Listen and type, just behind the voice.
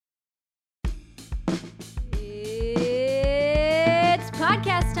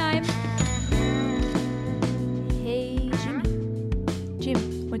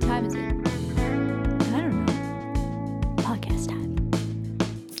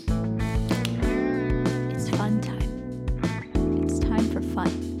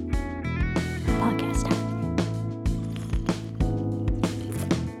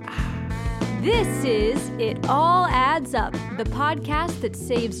It All Adds Up, the podcast that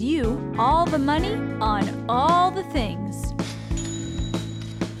saves you all the money on all the things.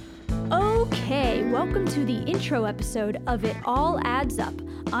 Okay, welcome to the intro episode of It All Adds Up.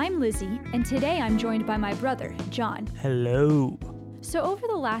 I'm Lizzie, and today I'm joined by my brother, John. Hello. So over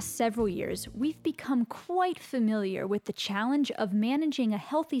the last several years, we've become quite familiar with the challenge of managing a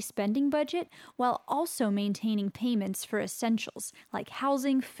healthy spending budget while also maintaining payments for essentials like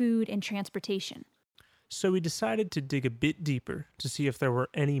housing, food, and transportation. So we decided to dig a bit deeper to see if there were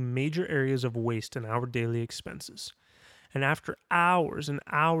any major areas of waste in our daily expenses. And after hours and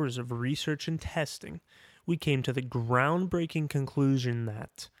hours of research and testing, we came to the groundbreaking conclusion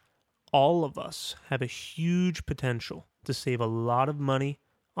that all of us have a huge potential to save a lot of money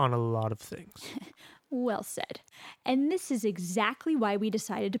on a lot of things. Well said. And this is exactly why we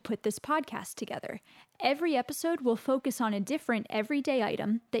decided to put this podcast together. Every episode will focus on a different everyday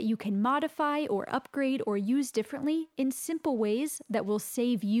item that you can modify or upgrade or use differently in simple ways that will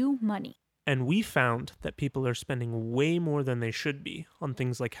save you money. And we found that people are spending way more than they should be on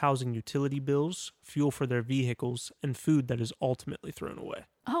things like housing utility bills, fuel for their vehicles, and food that is ultimately thrown away.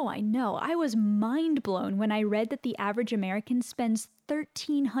 Oh, I know. I was mind blown when I read that the average American spends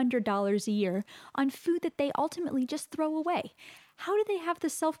 $1,300 a year on food that they ultimately just throw away. How do they have the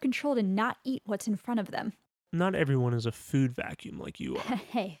self-control to not eat what's in front of them? Not everyone is a food vacuum like you are.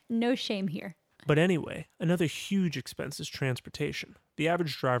 Hey, no shame here. But anyway, another huge expense is transportation. The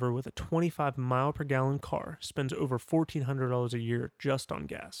average driver with a 25 mile per gallon car spends over $1,400 a year just on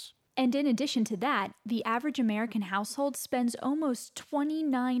gas. And in addition to that, the average American household spends almost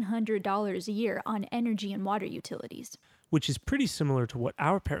 $2,900 a year on energy and water utilities. Which is pretty similar to what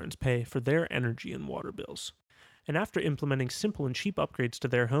our parents pay for their energy and water bills. And after implementing simple and cheap upgrades to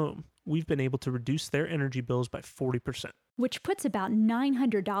their home, we've been able to reduce their energy bills by 40%. Which puts about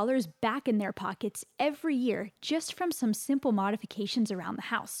 $900 back in their pockets every year just from some simple modifications around the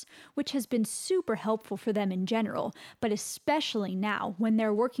house, which has been super helpful for them in general, but especially now when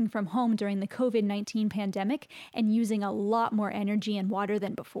they're working from home during the COVID-19 pandemic and using a lot more energy and water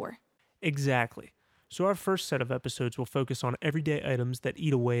than before. Exactly. So our first set of episodes will focus on everyday items that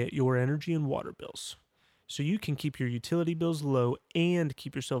eat away at your energy and water bills. So you can keep your utility bills low and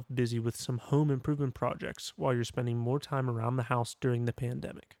keep yourself busy with some home improvement projects while you're spending more time around the house during the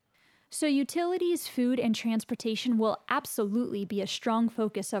pandemic. So utilities, food, and transportation will absolutely be a strong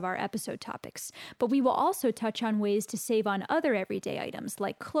focus of our episode topics, but we will also touch on ways to save on other everyday items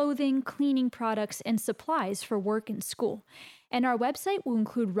like clothing, cleaning products, and supplies for work and school. And our website will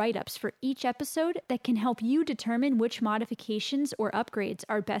include write-ups for each episode that can help you determine which modifications or upgrades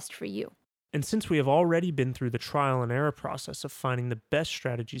are best for you. And since we have already been through the trial and error process of finding the best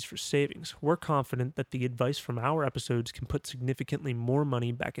strategies for savings, we're confident that the advice from our episodes can put significantly more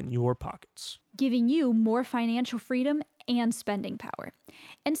money back in your pockets, giving you more financial freedom and spending power.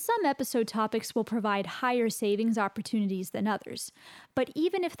 And some episode topics will provide higher savings opportunities than others. But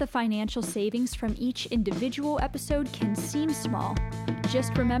even if the financial savings from each individual episode can seem small,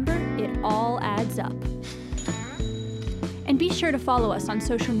 just remember it all adds up. And be sure to follow us on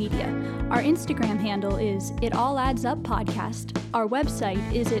social media. Our Instagram handle is It All Adds Up Podcast. Our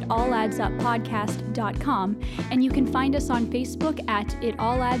website is italladdsuppodcast.com, and you can find us on Facebook at It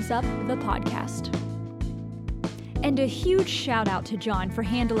All Adds Up the Podcast. And a huge shout out to John for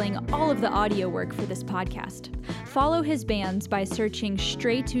handling all of the audio work for this podcast. Follow his bands by searching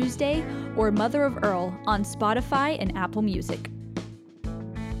Stray Tuesday or Mother of Earl on Spotify and Apple Music.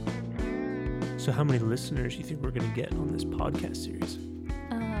 So how many listeners do you think we're going to get on this podcast series?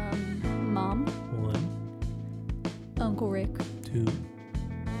 Mom. 1. Uncle Rick. 2.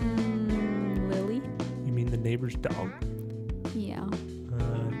 Lily. You mean the neighbor's dog? Yeah.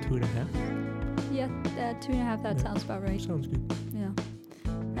 2.5. Yeah, 2.5, that sounds about right. Sounds good. Yeah.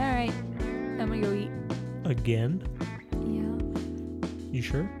 All right, I'm gonna go eat. Again? Yeah. You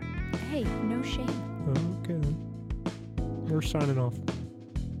sure? Hey, no shame. Okay then. We're signing off.